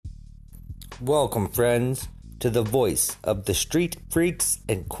Welcome, friends, to the voice of the street freaks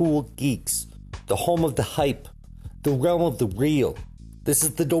and cool geeks, the home of the hype, the realm of the real. This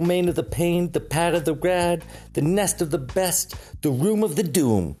is the domain of the pain, the pad of the rad, the nest of the best, the room of the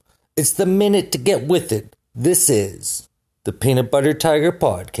doom. It's the minute to get with it. This is the Peanut Butter Tiger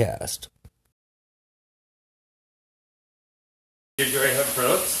Podcast. Did you already have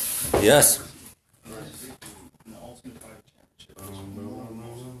products? Yes.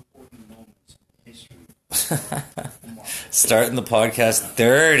 Starting the podcast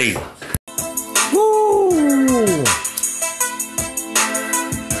dirty. Woo!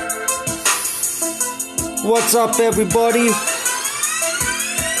 What's up, everybody?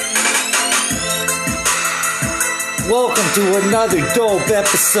 Welcome to another dope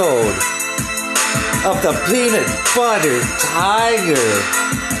episode of the Peanut Butter Tiger.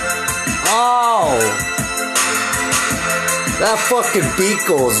 Oh, that fucking beat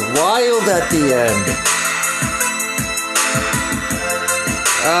goes wild at the end.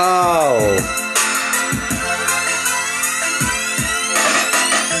 Oh.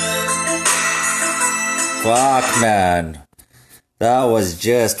 Fuck, man. That was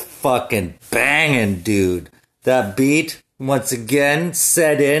just fucking banging, dude. That beat, once again,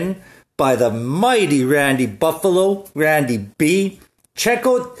 set in by the mighty Randy Buffalo, Randy B. Check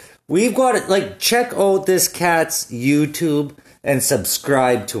out this cat's YouTube and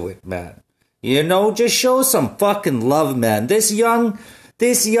subscribe to it, man. You know, just show some fucking love, man. This young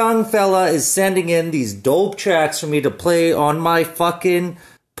fella is sending in these dope tracks for me to play on my fucking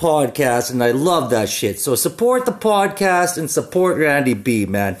podcast, and I love that shit. So support the podcast and support Randy B,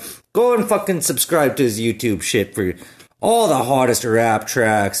 man. Go and fucking subscribe to his YouTube shit for all the hottest rap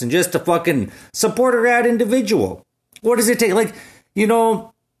tracks and just to fucking support a rad individual. What does it take? Like, you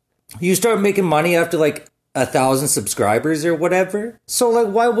know, you start making money after like 1,000 subscribers or whatever. So like,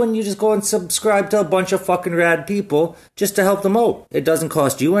 why wouldn't you just go and subscribe to a bunch of fucking rad people just to help them out? It doesn't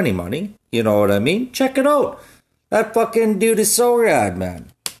cost you any money. You know what I mean? Check it out. That fucking dude is so rad,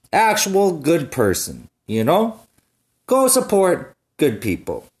 man. Actual good person, you know? Go support good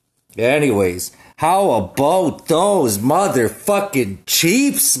people. Anyways, how about those motherfucking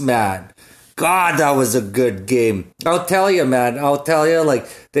Chiefs, man? God, that was a good game. I'll tell you, man. Like,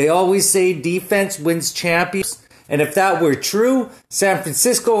 they always say defense wins champions. And if that were true, San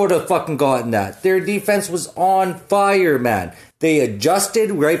Francisco would have fucking gotten that. Their defense was on fire, man. They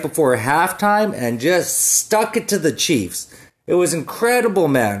adjusted right before halftime and just stuck it to the Chiefs. It was incredible,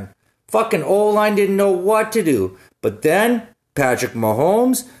 man. Fucking O-line didn't know what to do. But then, Patrick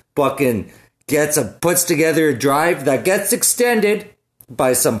Mahomes fucking puts together a drive that gets extended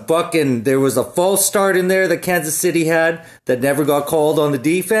by some fucking, there was a false start in there that Kansas City had that never got called on the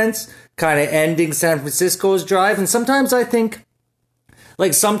defense, kind of ending San Francisco's drive. And sometimes I think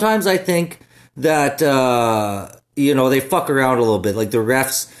that, you know, they fuck around a little bit. Like the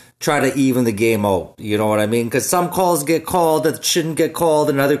refs try to even the game out. You know what I mean? Because some calls get called that shouldn't get called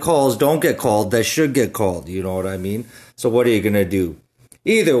and other calls don't get called that should get called. You know what I mean? So what are you going to do?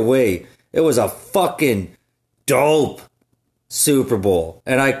 Either way, it was a fucking dope Super Bowl.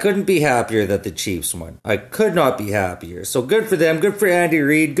 And I couldn't be happier that the Chiefs won. I could not be happier. So good for them. Good for Andy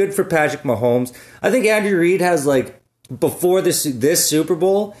Reid. Good for Patrick Mahomes. I think Andy Reid has, like, before this Super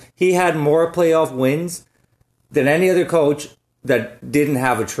Bowl, he had more playoff wins than any other coach that didn't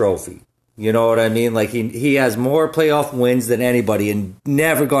have a trophy. You know what I mean? Like, he has more playoff wins than anybody and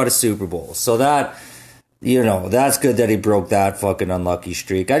never got a Super Bowl. So that, you know, that's good that he broke that fucking unlucky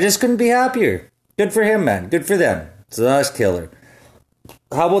streak. I just couldn't be happier. Good for him, man. Good for them. So that's killer.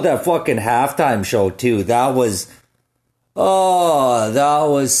 How about that fucking halftime show, too? That was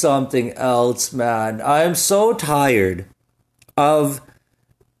something else, man. I'm so tired of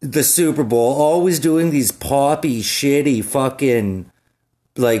the Super Bowl always doing these poppy, shitty fucking,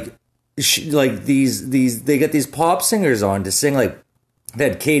 like these, they get these pop singers on to sing, like, they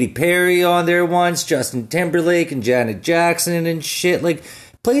had Katy Perry on there once, Justin Timberlake and Janet Jackson and shit. Like,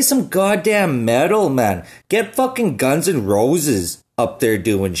 play some goddamn metal, man. Get fucking Guns N' Roses up there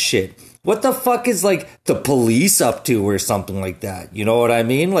doing shit. What the fuck is, like, the Police up to or something like that? You know what I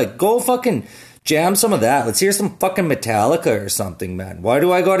mean? Like, go fucking jam some of that. Let's hear some fucking Metallica or something, man. Why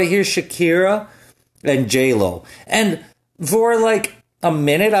do I gotta hear Shakira and J-Lo? And for, like, a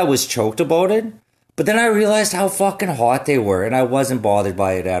minute I was choked about it. But then I realized how fucking hot they were, and I wasn't bothered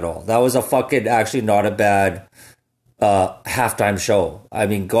by it at all. That was a fucking, actually not a bad halftime show. I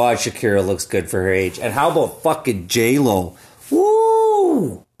mean, God, Shakira looks good for her age. And how about fucking J-Lo?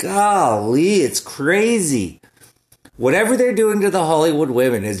 Woo! Golly, it's crazy. Whatever they're doing to the Hollywood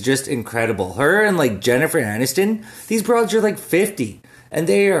women is just incredible. Her and, like, Jennifer Aniston, these broads are, like, 50. and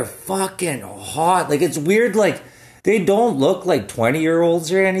they are fucking hot. Like, it's weird, like, they don't look like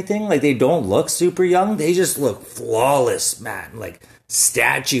 20-year-olds or anything. Like, they don't look super young. They just look flawless, man. Like,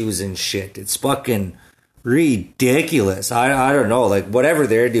 statues and shit. It's fucking ridiculous. I don't know. Like, whatever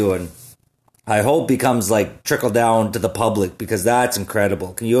they're doing, I hope becomes, like, trickle down to the public, because that's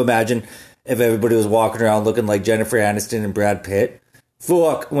incredible. Can you imagine if everybody was walking around looking like Jennifer Aniston and Brad Pitt?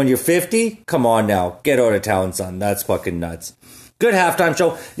 Fuck, when you're 50, come on now. Get out of town, son. That's fucking nuts. Good halftime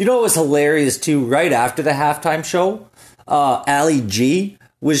show. You know what was hilarious, too? Right after the halftime show, Ali G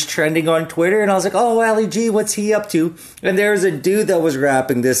was trending on Twitter, and I was like, oh, Ali G, what's he up to? And there's a dude that was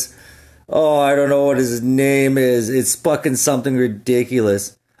rapping this, I don't know what his name is. It's fucking something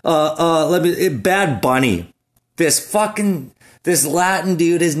ridiculous. Bad Bunny. This Latin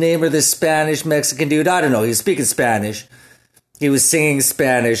dude, his name, or this Spanish, Mexican dude, I don't know. He's speaking Spanish. He was singing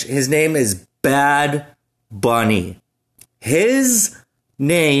Spanish. His name is Bad Bunny. His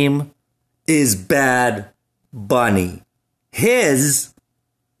name is Bad Bunny. His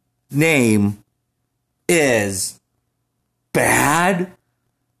name is Bad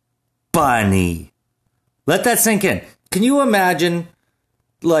Bunny. Let that sink in. Can you imagine,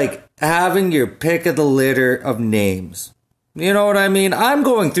 like, having your pick of the litter of names? You know what I mean? I'm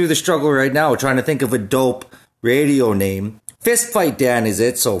going through the struggle right now trying to think of a dope radio name. Fist Fight Dan is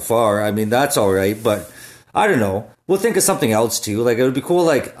it so far. I mean, that's all right, but I don't know. We'll think of something else too. Like, it would be cool,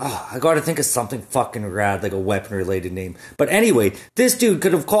 like, I gotta think of something fucking rad, like a weapon-related name. But anyway, this dude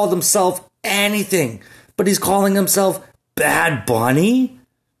could have called himself anything, but he's calling himself Bad Bunny?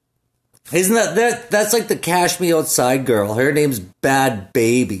 Isn't that's like the Cash Me Outside girl. Her name's Bad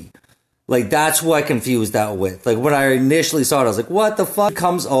Baby. Like, that's who I confused that with. Like, when I initially saw it, I was like, what the fuck?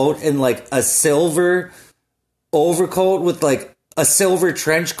 Comes out in, like, a silver overcoat with, like, a silver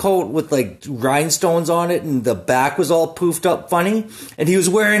trench coat with, like, rhinestones on it, and the back was all poofed up funny, and he was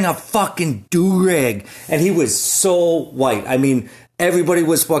wearing a fucking do-rag, and he was so white. I mean, everybody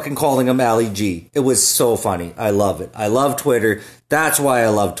was fucking calling him Ali G. It was so funny. I love it. I love Twitter. That's why I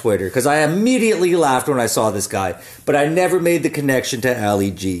love Twitter, because I immediately laughed when I saw this guy, but I never made the connection to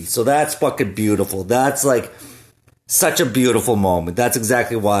Ali G. So that's fucking beautiful. That's, like, such a beautiful moment. That's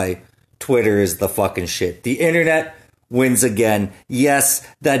exactly why Twitter is the fucking shit. The internet wins again. Yes,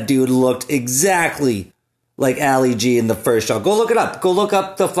 that dude looked exactly like Ali G in the first show. Go look it up. Go look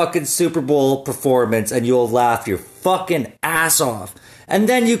up the fucking Super Bowl performance, and you'll laugh your fucking ass off. And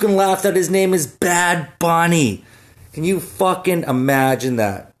then you can laugh that his name is Bad Bunny. Can you fucking imagine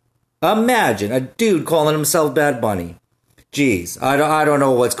that? Imagine a dude calling himself Bad Bunny. Jeez, I don't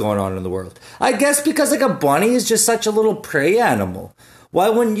know what's going on in the world. I guess because, like, a bunny is just such a little prey animal. Why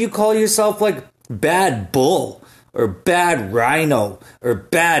wouldn't you call yourself, like, Bad Bull, or Bad Rhino, or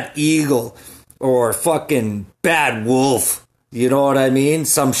Bad Eagle, or fucking Bad Wolf? You know what I mean?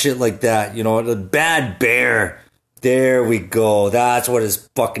 Some shit like that. You know, the Bad Bear. There we go. That's what his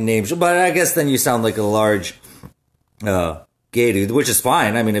fucking name is. But I guess then you sound like a large gay dude, which is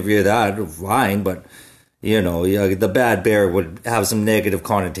fine. I mean, if you're that, fine. But, you know, the Bad Bear would have some negative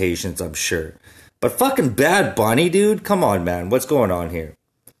connotations, I'm sure. But fucking Bad Bunny, dude? Come on, man. What's going on here?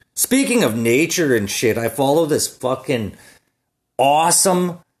 Speaking of nature and shit, I follow this fucking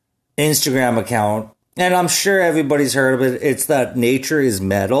awesome Instagram account, and I'm sure everybody's heard of it. It's that Nature is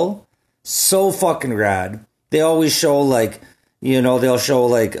Metal. So fucking rad. They always show, like, you know, they'll show,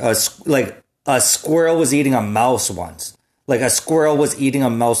 like a squirrel was eating a mouse once. Like, a squirrel was eating a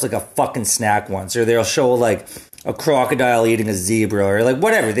mouse like a fucking snack once. Or they'll show, like, a crocodile eating a zebra, or, like,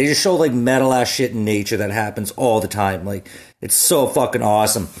 whatever. They just show, like, metal-ass shit in nature that happens all the time. Like, it's so fucking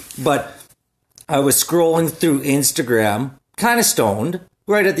awesome. But I was scrolling through Instagram, kind of stoned,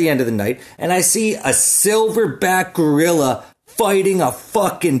 right at the end of the night, and I see a silverback gorilla fighting a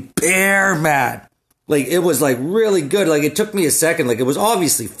fucking bear, man. Like, it was, like, really good. Like, it took me a second. Like, it was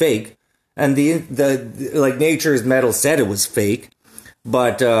obviously fake. And the like, Nature is Metal said it was fake.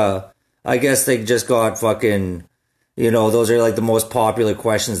 But I guess they just got fucking, you know, those are, like, the most popular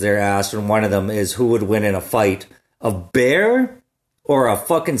questions they're asked. And one of them is, who would win in a fight? A bear or a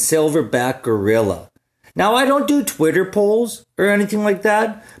fucking silverback gorilla? Now, I don't do Twitter polls or anything like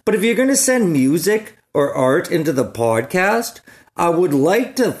that. But if you're going to send music or art into the podcast, I would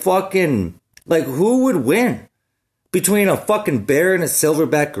like to fucking, like, who would win between a fucking bear and a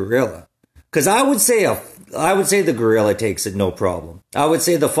silverback gorilla? Because I would say the gorilla takes it, no problem. I would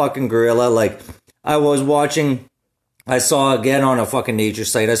say the fucking gorilla, like, I saw again on a fucking nature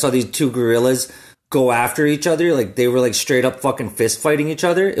site, I saw these two gorillas go after each other. Like, they were, like, straight up fucking fist fighting each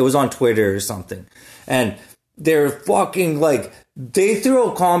other. It was on Twitter or something. And they're fucking, like, they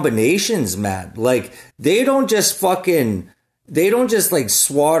throw combinations, man. Like, they don't just fucking they don't just like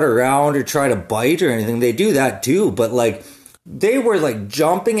swat around or try to bite or anything. They do that too, but like they were like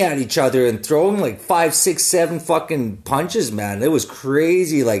jumping at each other and throwing like 5, 6, 7 fucking punches, man. It was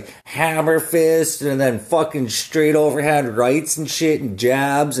crazy, like hammer fist and then fucking straight overhand rights and shit and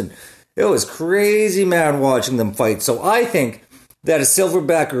jabs, and it was crazy, man, watching them fight. So I think that a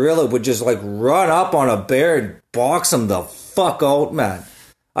silverback gorilla would just like run up on a bear and box him the fuck out, man.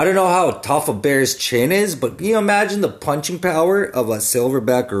 I don't know how tough a bear's chin is, but can you imagine the punching power of a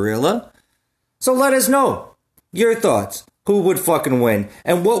silverback gorilla? So let us know your thoughts. Who would fucking win?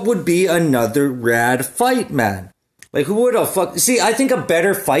 And what would be another rad fight, man? Like, who would see, I think a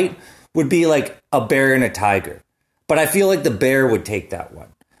better fight would be like a bear and a tiger. But I feel like the bear would take that one.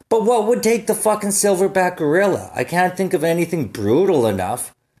 But what would take the fucking silverback gorilla? I can't think of anything brutal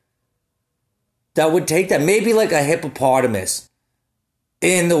enough that would take that. Maybe like a hippopotamus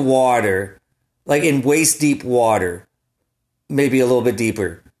in the water, like in waist deep water, maybe a little bit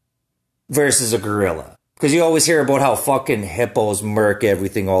deeper, versus a gorilla. Because you always hear about how fucking hippos murk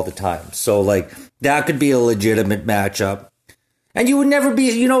everything all the time. So, like, that could be a legitimate matchup. And you would never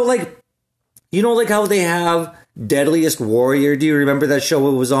be, like how they have Deadliest Warrior. Do you remember that show?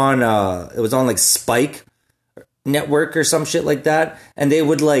 It was on like Spike Network or some shit like that. And they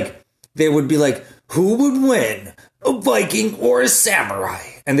would be like, who would win, a Viking or a samurai?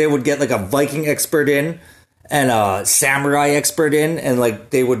 And they would get like a Viking expert in and a samurai expert in, and like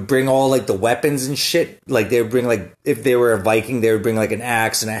they would bring all like the weapons and shit. Like they would bring, like, if they were a Viking, they would bring like an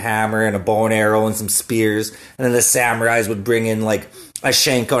axe and a hammer and a bow and arrow and some spears. And then the samurais would bring in like a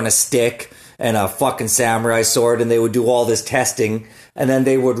shank on a stick and a fucking samurai sword, and they would do all this testing. And then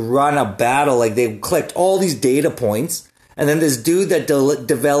they would run a battle. Like they collect all these data points, and then this dude that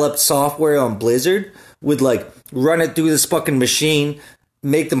developed software on Blizzard would like run it through this fucking machine,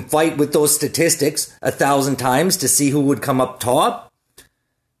 make them fight with those statistics 1,000 times to see who would come up top. It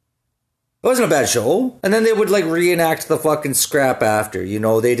wasn't a bad show. And then they would like reenact the fucking scrap after.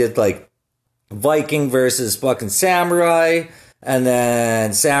 They did like Viking versus fucking samurai, and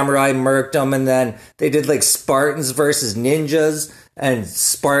then samurai murked them, and then they did like Spartans versus ninjas, and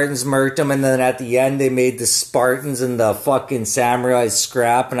Spartans murked them, and then at the end they made the Spartans and the fucking samurais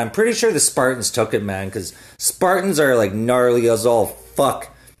scrap, and I'm pretty sure the Spartans took it, man, because Spartans are like gnarly as all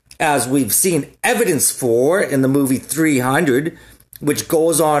fuck, as we've seen evidence for in the movie 300, which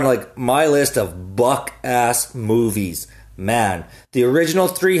goes on like my list of buck ass movies. Man, the original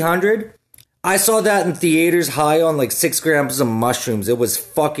 300, I saw that in theaters high on like 6 grams of mushrooms. It was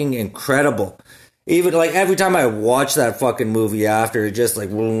fucking incredible. Even like every time I watch that fucking movie after, it just like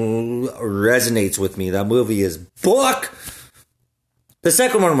resonates with me. That movie is buck. The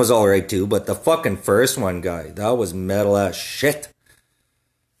second one was alright too, but the fucking first one, guy, that was metal ass shit.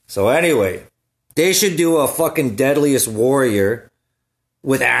 So anyway, they should do a fucking Deadliest Warrior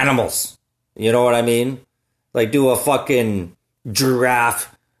with animals. You know what I mean? Like do a fucking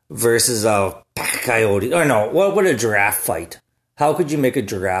giraffe versus a coyote. Or no, what would a giraffe fight? How could you make a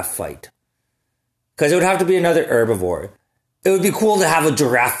giraffe fight? Because it would have to be another herbivore. It would be cool to have a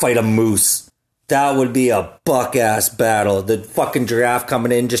giraffe fight a moose. That would be a buck-ass battle. The fucking giraffe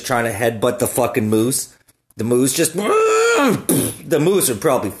coming in just trying to headbutt the fucking moose. The moose just... The moose would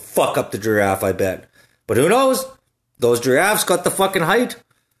probably fuck up the giraffe, I bet. But who knows? Those giraffes got the fucking height.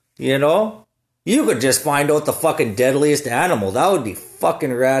 You could just find out the fucking deadliest animal. That would be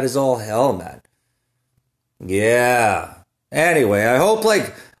fucking rad as all hell, man. Yeah. Anyway, I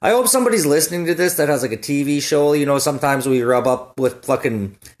hope somebody's listening to this that has like a TV show. Sometimes we rub up with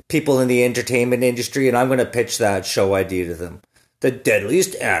fucking people in the entertainment industry, and I'm going to pitch that show idea to them. The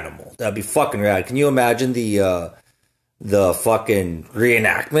deadliest animal. That'd be fucking rad. Can you imagine the fucking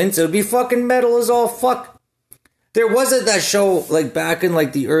reenactments? It would be fucking metal as all fuck. There wasn't that show like back in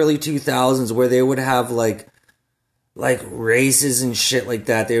like the early 2000s where they would have like races and shit like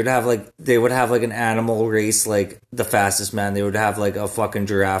that. They would have like an animal race, like the fastest man. They would have like a fucking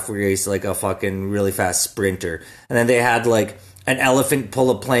giraffe race, like a fucking really fast sprinter. And then they had like an elephant pull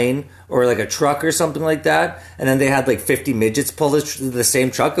a plane or like a truck or something like that. And then they had like 50 midgets pull the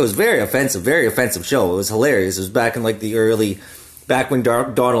same truck. It was very offensive show. It was hilarious. It was back in like back when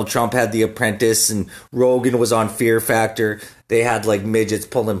Donald Trump had The Apprentice and Rogan was on Fear Factor. They had like midgets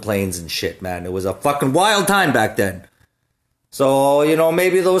pulling planes and shit, man. It was a fucking wild time back then. So,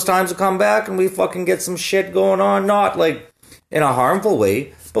 maybe those times will come back and we fucking get some shit going on. Not like in a harmful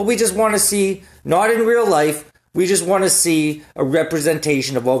way, but we just want to see, not in real life, we just want to see a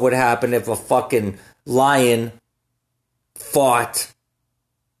representation of what would happen if a fucking lion fought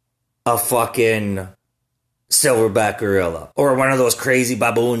a fucking silverback gorilla. Or one of those crazy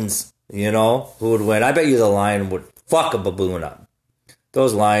baboons, who would win. I bet you the lion would fuck a baboon up.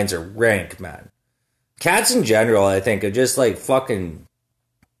 Those lines are rank, man. Cats in general, I think, are just like fucking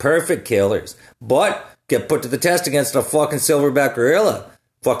perfect killers. But get put to the test against a fucking silverback gorilla.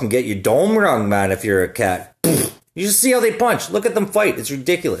 Fucking get your dome rung, man, if you're a cat. You just see how they punch. Look at them fight. It's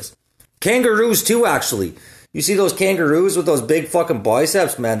ridiculous. Kangaroos, too, actually. You see those kangaroos with those big fucking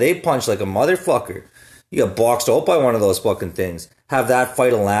biceps, man? They punch like a motherfucker. You get boxed out by one of those fucking things. Have that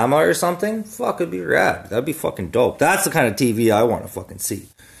fight a llama or something? Fuck, it'd be rad. That'd be fucking dope. That's the kind of TV I want to fucking see.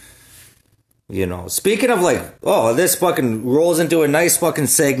 You know, speaking of like, oh, this fucking rolls into a nice fucking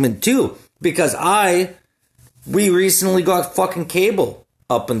segment too. Because we recently got fucking cable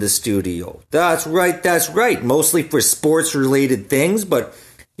up in the studio. That's right. Mostly for sports related things. But,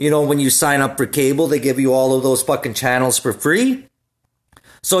 you know, when you sign up for cable, they give you all of those fucking channels for free.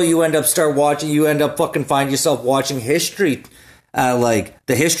 So you end up fucking find yourself watching history at like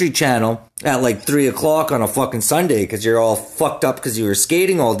the History Channel at like 3 o'clock on a fucking Sunday because you're all fucked up because you were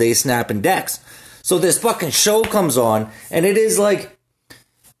skating all day snapping decks. So this fucking show comes on and it is like,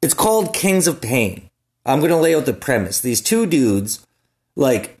 it's called Kings of Pain. I'm going to lay out the premise. These two dudes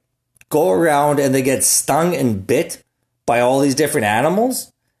like go around and they get stung and bit by all these different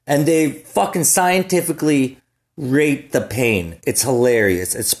animals and they fucking scientifically rate the pain. It's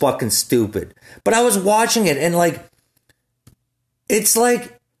hilarious. It's fucking stupid. But I was watching it and like, it's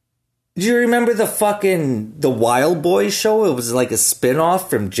like, do you remember the Wild Boys show? It was like a spin-off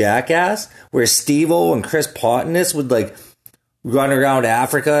from Jackass where Steve-O and Chris Pontius would like run around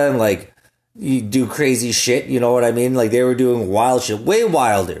Africa and like you do crazy shit. You know what I mean? Like they were doing wild shit, way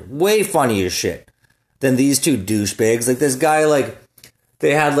wilder, way funnier shit than these two douchebags. Like this guy, like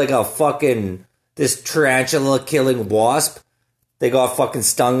they had like a fucking, this tarantula killing wasp they got fucking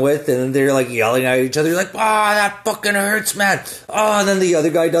stung with, and they're like yelling at each other. You're like, that fucking hurts, man. And then the other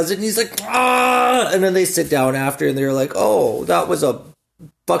guy does it, and he's like, and then they sit down after, and they're like, oh, that was a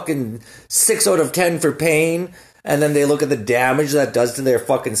fucking 6 out of 10 for pain. And then they look at the damage that does to their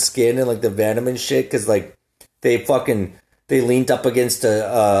fucking skin and like the venom and shit, because like they leaned up against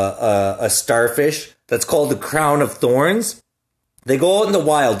a starfish that's called the Crown of Thorns. They go out in the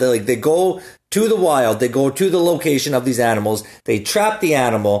wild. They go to the wild. They go to the location of these animals. They trap the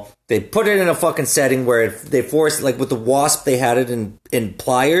animal. They put it in a fucking setting where they force, like with the wasp, they had it in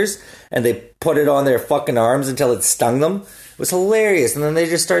pliers and they put it on their fucking arms until it stung them. It was hilarious. And then they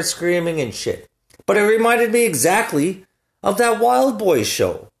just start screaming and shit. But it reminded me exactly of that Wild Boys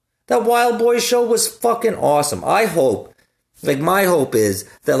show. That Wild Boys show was fucking awesome. I hope, like my hope is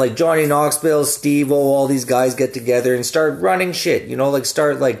that like Johnny Knoxville, Steve-O, all these guys get together and start running shit, you know, like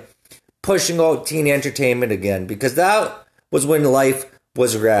start like pushing out teen entertainment again, because that was when life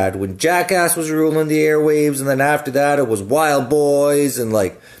was rad, when Jackass was ruling the airwaves, and then after that it was Wild Boys and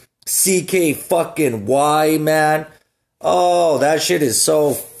like CK fucking Y, man. Oh, that shit is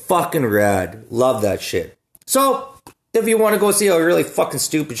so fucking rad. Love that shit. So, if you want to go see a really fucking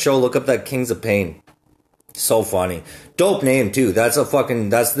stupid show, look up that Kings of Pain. So funny. Dope name too. That's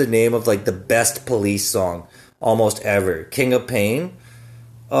the name of like the best Police song almost ever. King of Pain.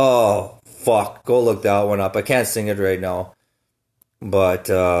 Oh, fuck. Go look that one up. I can't sing it right now. But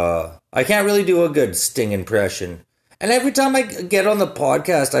I can't really do a good Sting impression. And every time I get on the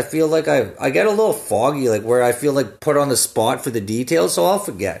podcast, I feel like I get a little foggy, like where I feel like put on the spot for the details, so I'll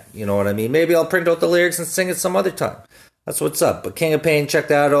forget. You know what I mean? Maybe I'll print out the lyrics and sing it some other time. That's what's up. But King of Pain, check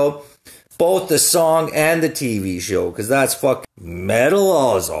that out. Both the song and the TV show, because that's fucking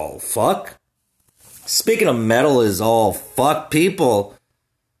metal is all fuck. Speaking of metal is all fuck, people,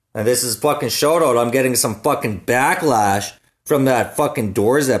 and this is fucking shout out, I'm getting some fucking backlash from that fucking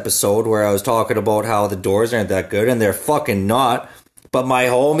Doors episode where I was talking about how the Doors aren't that good, and they're fucking not. But my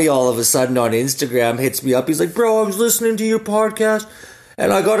homie all of a sudden on Instagram hits me up. He's like, bro, I was listening to your podcast,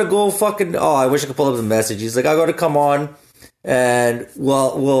 and I gotta go fucking, I wish I could pull up the message. He's like, I gotta come on, and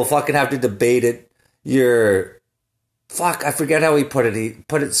we'll fucking have to debate it. I forget how he put it. He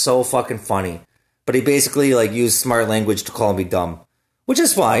put it so fucking funny. But he basically like used smart language to call me dumb. Which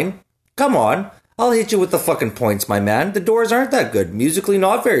is fine. Come on. I'll hit you with the fucking points, my man. The Doors aren't that good. Musically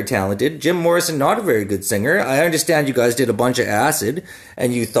not very talented. Jim Morrison not a very good singer. I understand you guys did a bunch of acid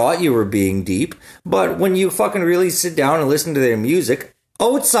and you thought you were being deep. But when you fucking really sit down and listen to their music,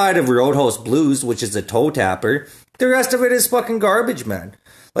 outside of Roadhouse Blues, which is a toe tapper, the rest of it is fucking garbage, man.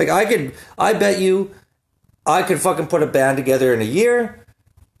 Like I bet you I could fucking put a band together in a year,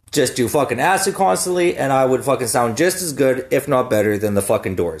 just do fucking acid constantly, and I would fucking sound just as good, if not better, than the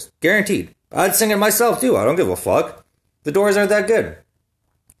fucking Doors. Guaranteed. I'd sing it myself too. I don't give a fuck. The Doors aren't that good.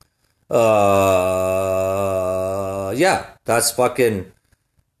 Yeah, that's fucking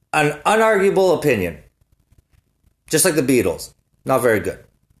an unarguable opinion. Just like the Beatles. Not very good.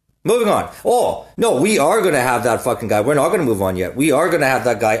 Moving on. Oh, no, we are going to have that fucking guy. We're not going to move on yet. We are going to have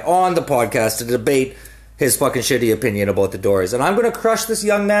that guy on the podcast to debate his fucking shitty opinion about the Doors. And I'm going to crush this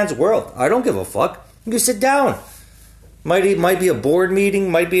young man's world. I don't give a fuck. You sit down. Might be a board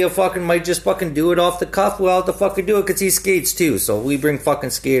meeting. Might just fucking do it off the cuff. Well, the fuck we do it because he skates too. So we bring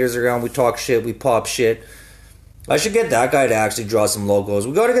fucking skaters around. We talk shit. We pop shit. I should get that guy to actually draw some logos.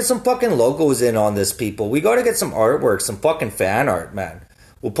 We got to get some fucking logos in on this, people. We got to get some artwork, some fucking fan art, man.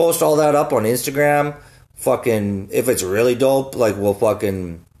 We'll post all that up on Instagram. Fucking, if it's really dope, like, we'll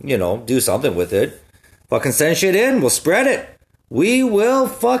fucking, do something with it. Fucking send shit in. We'll spread it. We will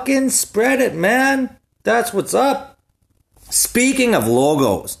fucking spread it, man. That's what's up. Speaking of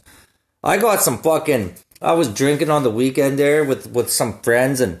logos, I got some fucking, I was drinking on the weekend there with some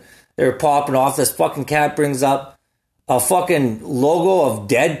friends, and they were popping off. This fucking cat brings up a fucking logo of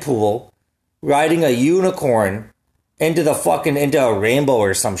Deadpool riding a unicorn into a rainbow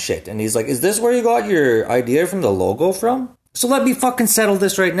or some shit. And he's like, is this where you got your idea from the logo from? So let me fucking settle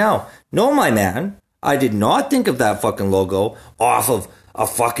this right now. No, my man, I did not think of that fucking logo off of a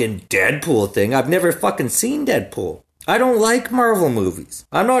fucking Deadpool thing. I've never fucking seen Deadpool. I don't like Marvel movies.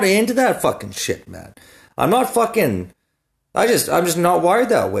 I'm not into that fucking shit, man. I'm just not wired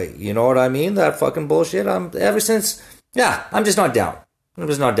that way. You know what I mean? That fucking bullshit. I'm just not down. I'm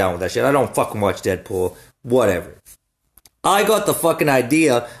just not down with that shit. I don't fucking watch Deadpool. Whatever. I got the fucking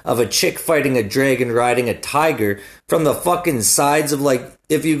idea of a chick fighting a dragon riding a tiger from the fucking sides of, like,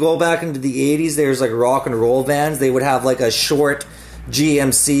 if you go back into the 80s, there's like rock and roll vans. They would have like a short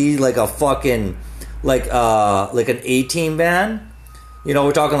GMC, like a fucking, like an A-Team van.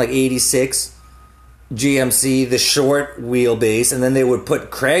 We're talking like 86 GMC, the short wheelbase, and then they would put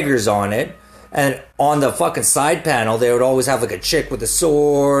Kragers on it. And on the fucking side panel, they would always have like a chick with a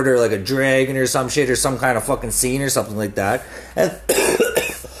sword or like a dragon or some shit or some kind of fucking scene or something like that. And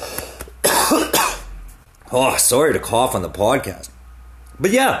oh, sorry to cough on the podcast.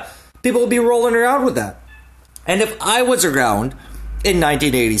 But yeah, people would be rolling around with that. And if I was around in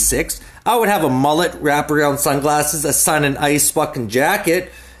 1986, I would have a mullet, wraparound sunglasses, a sun and ice fucking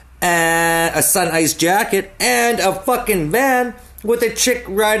jacket, and a sun ice jacket, and a fucking van with a chick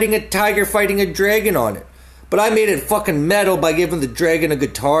riding a tiger fighting a dragon on it. But I made it fucking metal by giving the dragon a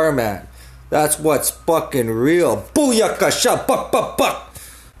guitar, man. That's what's fucking real. Booyaka sha buck buck buck.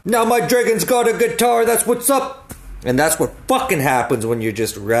 Now my dragon's got a guitar, that's what's up. And that's what fucking happens when you're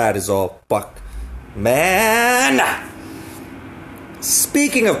just rad as all fuck. Man!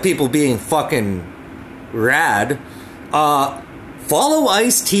 Speaking of people being fucking rad, follow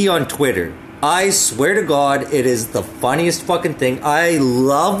Ice-T on Twitter. I swear to God, it is the funniest fucking thing. I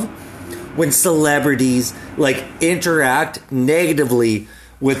love when celebrities, like, interact negatively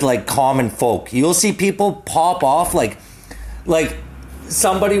with, like, common folk. You'll see people pop off, like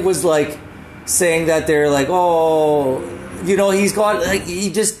somebody was, like, saying that they're like, oh, he's got, like,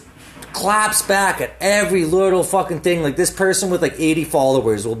 he just claps back at every little fucking thing. Like, this person with, like, 80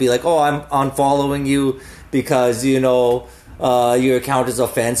 followers will be like, oh, I'm unfollowing you because, your account is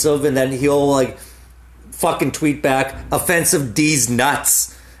offensive, and then he'll like fucking tweet back, offensive D's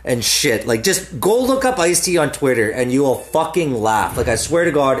nuts and shit. Like, just go look up Ice-T on Twitter and you will fucking laugh. Like, I swear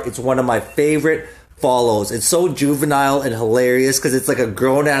to God, it's one of my favorite follows. It's so juvenile and hilarious because it's like a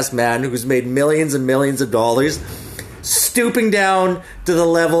grown-ass man who's made millions and millions of dollars stooping down to the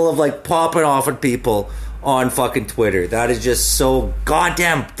level of like popping off at people on fucking Twitter. That is just so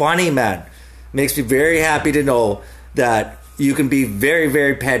goddamn funny, man. Makes me very happy to know that you can be very,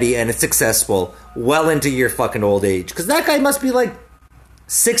 very petty and successful well into your fucking old age. Because that guy must be like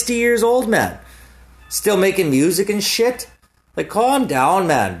 60 years old, man. Still making music and shit. Like, calm down,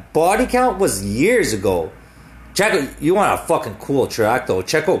 man. Body Count was years ago. Check out, you want a fucking cool track, though.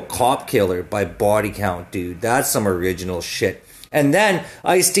 Check out Cop Killer by Body Count, dude. That's some original shit. And then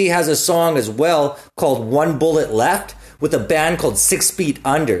Ice-T has a song as well called One Bullet Left with a band called 6 Feet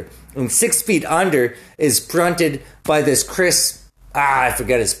Under. And 6 Feet Under is fronted by this I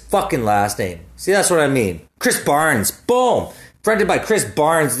forget his fucking last name. See, that's what I mean. Chris Barnes. Boom. Fronted by Chris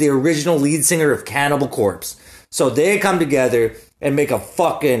Barnes, the original lead singer of Cannibal Corpse. So they come together and make a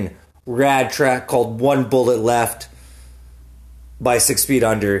fucking rad track called One Bullet Left by 6 Feet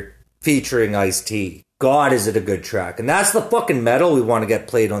Under featuring Ice-T. God, is it a good track. And that's the fucking metal we want to get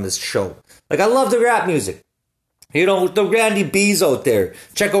played on this show. Like, I love the rap music. The Randy B's out there.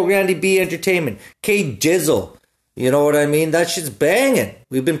 Check out Randy B Entertainment. K Jizzle. You know what I mean? That shit's banging.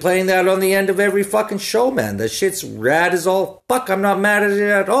 We've been playing that on the end of every fucking show, man. That shit's rad as all fuck. I'm not mad at it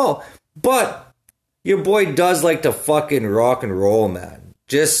at all. But your boy does like to fucking rock and roll, man.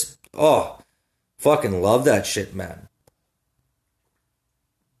 Just, Fucking love that shit, man.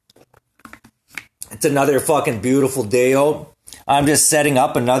 It's another fucking beautiful day out. I'm just setting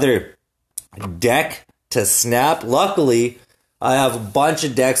up another deck to snap. Luckily, I have a bunch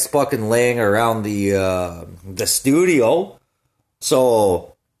of decks fucking laying around the studio.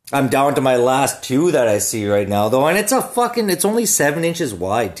 So I'm down to my last two that I see right now, though. And it's only 7 inches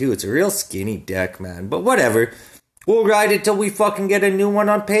wide, too. It's a real skinny deck, man. But whatever. We'll ride it till we fucking get a new one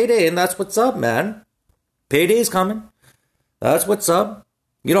on payday. And that's what's up, man. Payday's coming. That's what's up.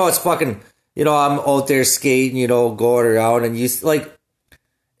 You know, it's fucking... You know, I'm out there skating, you know, going around. And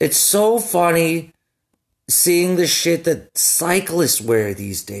it's so funny seeing the shit that cyclists wear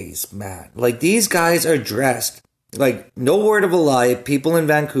these days, man. Like, these guys are dressed. Like, no word of a lie, people in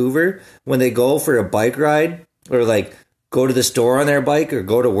Vancouver, when they go for a bike ride, or, like, go to the store on their bike, or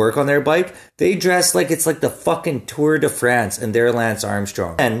go to work on their bike, they dress like it's like the fucking Tour de France, and they're Lance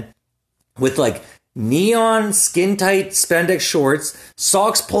Armstrong. And with, like, neon skin-tight spandex shorts,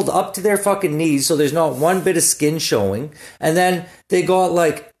 socks pulled up to their fucking knees, so there's not one bit of skin showing, and then they got,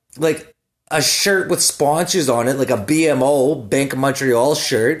 like a shirt with sponsors on it, like a BMO, Bank of Montreal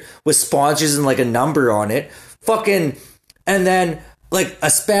shirt, with sponsors and, like, a number on it. Fucking, and then, like, a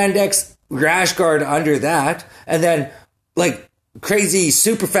spandex rash guard under that, and then, like, crazy,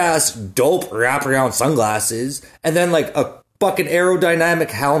 super fast, dope wraparound sunglasses, and then, like, a fucking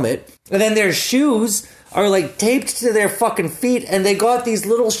aerodynamic helmet, and then their shoes are, like, taped to their fucking feet, and they got these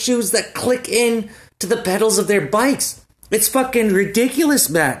little shoes that click in to the pedals of their bikes. It's fucking ridiculous,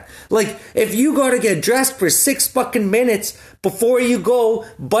 man. Like, if you gotta get dressed for 6 fucking minutes before you go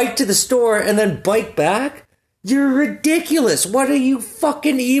bike to the store and then bike back, you're ridiculous. What are you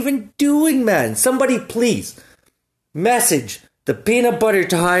fucking even doing, man? Somebody please message the Peanut Butter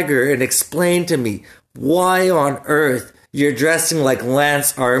Tiger and explain to me why on earth you're dressing like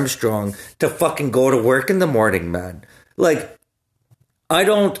Lance Armstrong to fucking go to work in the morning, man. Like, I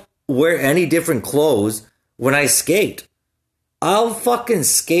don't wear any different clothes when I skate. I'll fucking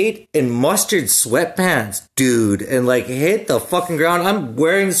skate in mustard sweatpants, dude, and, like, hit the fucking ground. I'm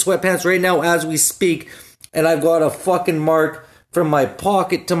wearing sweatpants right now as we speak, and I've got a fucking mark from my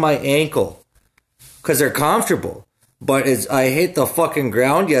pocket to my ankle because they're comfortable. But I hit the fucking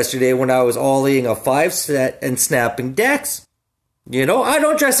ground yesterday when I was ollieing a 5-set and snapping decks. You know, I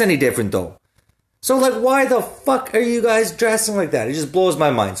don't dress any different, though. So, like, why the fuck are you guys dressing like that? It just blows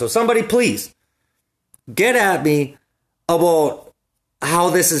my mind. So somebody please get at me about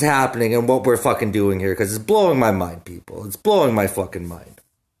how this is happening and what we're fucking doing here, because it's blowing my mind, people. It's blowing my fucking mind.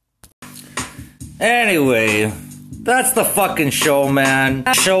 Anyway, that's the fucking show, man.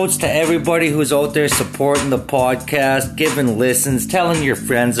 Shouts to everybody who's out there supporting the podcast, giving listens, telling your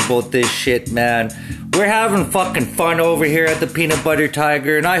friends about this shit, man. We're having fucking fun over here at the Peanut Butter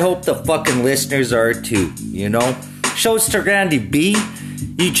Tiger, and I hope the fucking listeners are too, you know? Shouts to Randy B.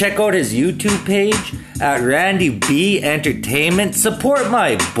 You check out his YouTube page at Randy B Entertainment. Support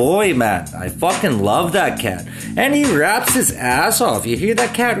my boy, man. I fucking love that cat. And he raps his ass off. You hear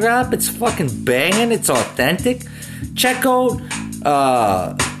that cat rap? It's fucking banging. It's authentic. Check out,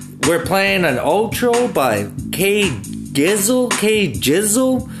 we're playing an outro by K Gizzle.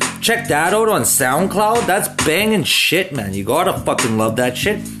 Check that out on SoundCloud. That's banging shit, man. You gotta fucking love that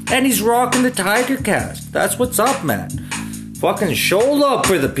shit. And he's rocking the Tiger Cast. That's what's up, man. Fucking show love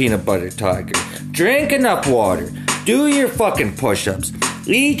for the Peanut Butter Tiger. Drink enough water. Do your fucking push-ups.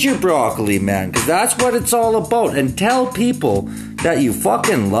 Eat your broccoli, man, because that's what it's all about. And tell people that you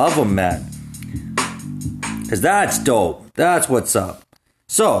fucking love them, man. Because that's dope. That's what's up.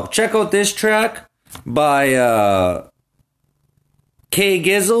 So, check out this track by K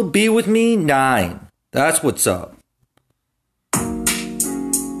Gizzle, Be With Me 9. That's what's up.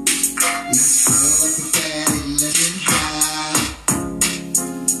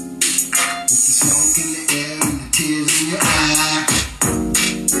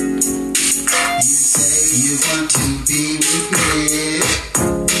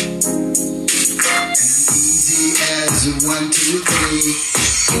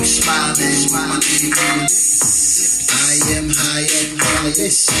 You smile, I am high and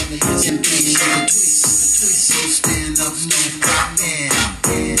harmless. Temptation to twist. So stand up, no problem.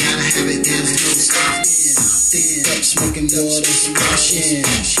 Gotta have it, there's no stopping. Thick up, smoking water, splashing.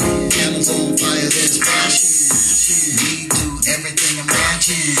 Candles on fire, there's passion. We do everything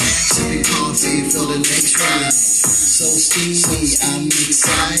imagine. Sipping coffee for the next round. So steamy, I'm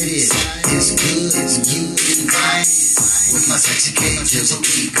excited. It's good, you invited. With my sexy cages, will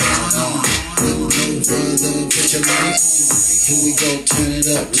keep going on. Look no further, put your light on. Here we go, turn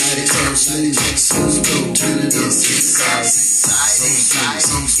it up, light it so smooth. Go, turn it up, it's exciting.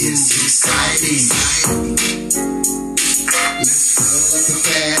 It's exciting. Let's roll up a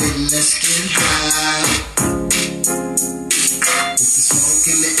fatty, let's get high. With the smoke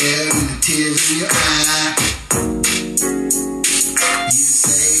in the air and the tears in your eye. You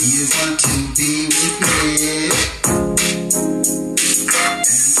say you want to be with me.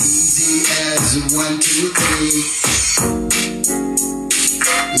 As easy as a 1, 2, 3.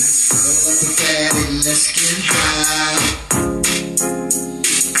 Let's roll up a fatty, let's get high.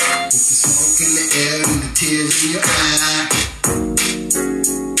 With the smoke in the air and the tears in your eye.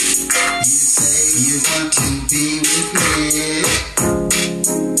 You say you want to be with me.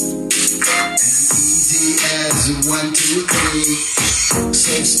 As easy as a 1, 2, 3.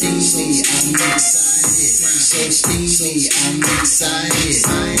 So steamy, I'm excited. So steamy, I'm excited.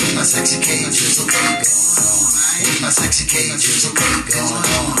 With my sexy cages, okay, going on. With my sexy cages, okay, going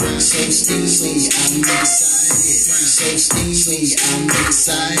on. So steamy, I'm excited. So steamy, I'm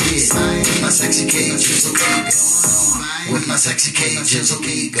excited. With my sexy cages, okay, going on. With my sexy cages,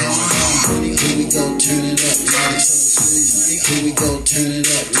 okay, going on. Here we go, turn it up, let it so smooth. Here we go, turn it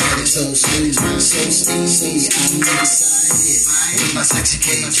up, let it so smooth. So steamy, I'm excited. With my sexy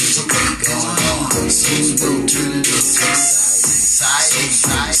cages, okay, going on. So we go, turn it up, exciting,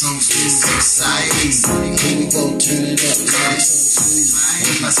 exciting. Here we go, turn it up, let it so smooth.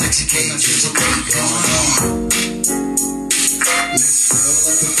 With my sexy cages, okay, going on. Let's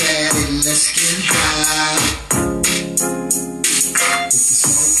roll up a fatty, let's get high. With the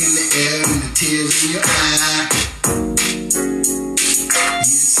smoke in the air and the tears in your eye.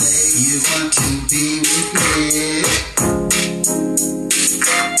 You say you want to be with me.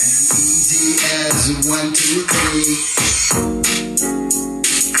 As easy as a 1, 2, 3.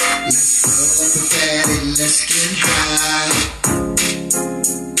 Let's roll up a fatty, let's get high.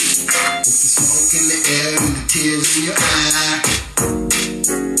 With the smoke in the air and the tears in your eye.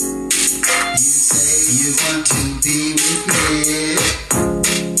 You say you want to be with me.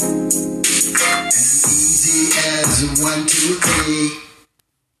 As easy as a 1, 2, 3.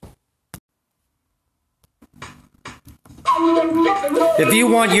 If you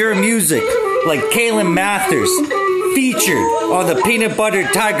want your music, like Kaylin Mathers, featured on the Peanut Butter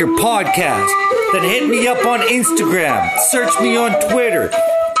Tiger podcast, then hit me up on Instagram, search me on Twitter,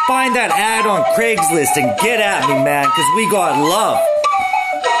 find that ad on Craigslist and get at me, man, because we got love.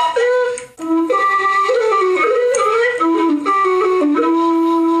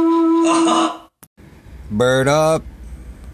 Bird up.